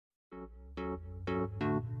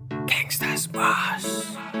boss.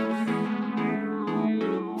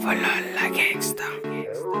 Fula Gangstar.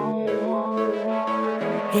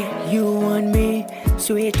 Yeah, you and me,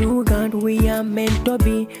 swear to God we are meant to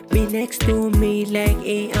be. Be next to me like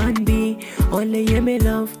A and B. Only you me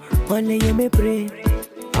love, only you me pray.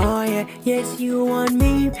 Oh yeah, yes you and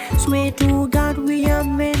me, swear to God we are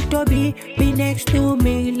meant to be. Be next to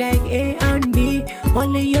me like A and B.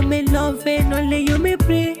 Only you me love and only you me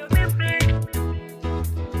pray.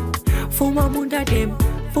 Fuma muda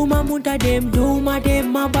dem, duma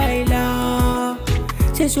dem ma baila.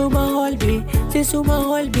 Se suma holbi,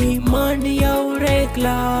 money au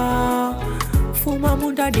regla. Fuma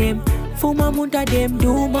muda dem,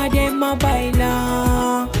 duma dem ma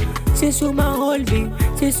baila. Se suma holbi,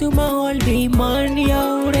 money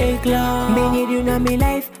au regla. Me need you na me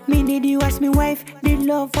life, me need you as me wife. The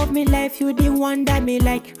love of me life, you the one that me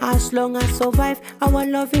like. As long as survive, our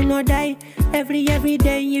love will not die. Every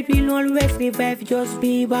day it will always revive. Just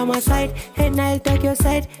be by my side and I'll take your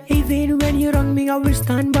side. Even when you wrong me, I will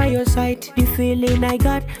stand by your side. The feeling I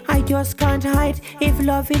got, I just can't hide. If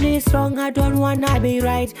loving is wrong, I don't wanna be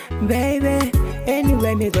right, baby.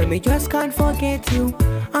 Anyway, me just can't forget you.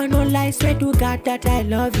 I no lie, swear to God that I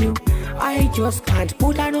love you. I just can't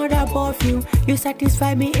put another above you. You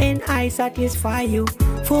satisfy me and I satisfy you.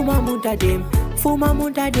 Fuma muda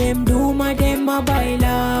dem, duma dem ma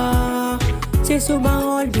baila. Se suma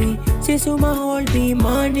holbi,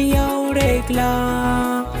 money au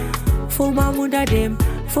regla. Fuma muda dem,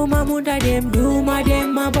 duma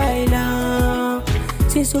dem ma baila.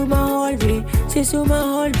 Se suma holbi,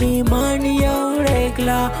 money au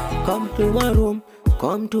regla. Come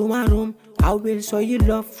to my room, I will show you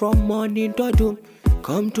love from morning to doom.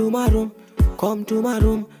 Come to my room,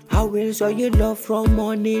 I will show you love from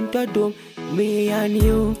morning to doom. Me and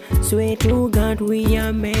you, swear to God we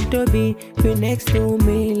are meant to be. Be next to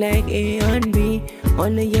me like A and B.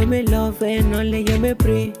 Only you me love and only you me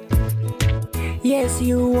pray. Yes,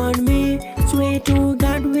 you and me, swear to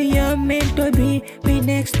God we are meant to be. Be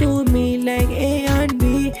next to me like A and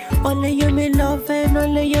B. Only you me love and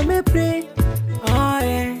only you me pray. Oh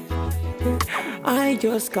yeah, I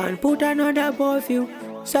just can't put another above you.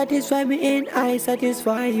 Satisfy me and I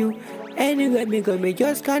satisfy you. Anyway, me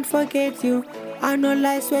just can't forget you. I no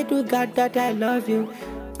lie, swear to God that I love you.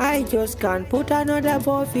 I just can't put another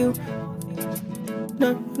above you.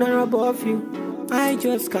 None above you. I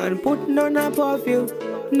just can't put none above you.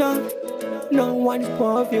 No one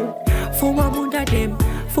above you. Fuma muda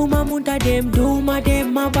dem, duma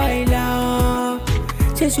dem ma baila.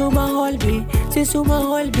 Se suma holbi,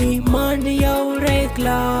 money au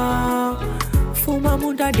regla. Fuma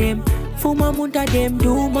muda dem,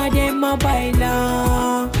 duma dem ma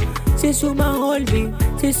baila. Se suma holbi,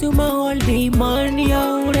 money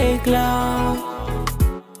au regla.